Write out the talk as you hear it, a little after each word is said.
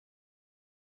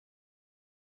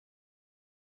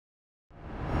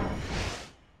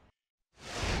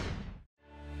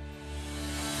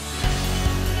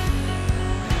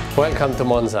Welcome to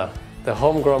Monza, the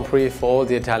home Grand Prix for all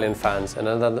the Italian fans, and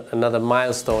another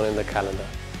milestone in the calendar.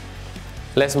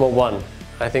 Lesmo 1,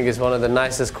 I think, is one of the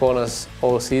nicest corners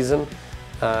all season.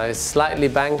 It's slightly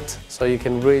banked, so you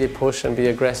can really push and be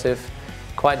aggressive.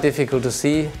 Quite difficult to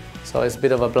see, so it's a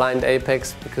bit of a blind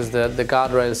apex because the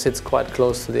guardrail sits quite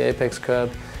close to the apex curb,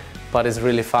 but it's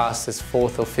really fast. It's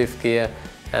 4th or 5th gear,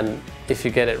 and if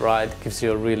you get it right, it gives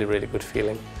you a really, really good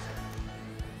feeling.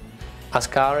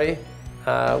 Ascari,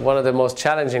 one of the most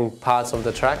challenging parts of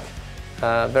the track,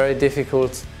 very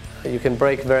difficult. You can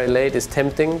brake very late, it's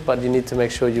tempting, but you need to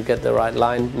make sure you get the right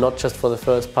line, not just for the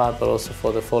first part, but also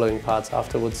for the following parts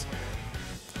afterwards,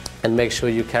 and make sure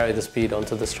you carry the speed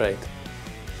onto the straight.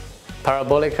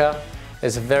 Parabolica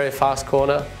is a very fast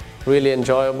corner, really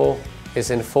enjoyable. It's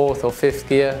in 4th or 5th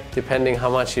gear, depending how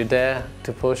much you dare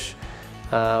to push.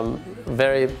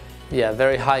 Very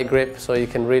high grip, so you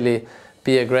can really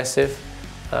be aggressive.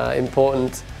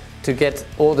 Important to get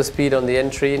all the speed on the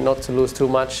entry, not to lose too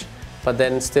much, but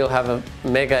then still have a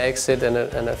mega exit and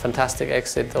a fantastic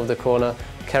exit of the corner.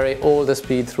 Carry all the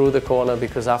speed through the corner,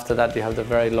 because after that you have the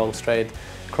very long straight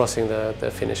crossing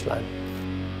the finish line.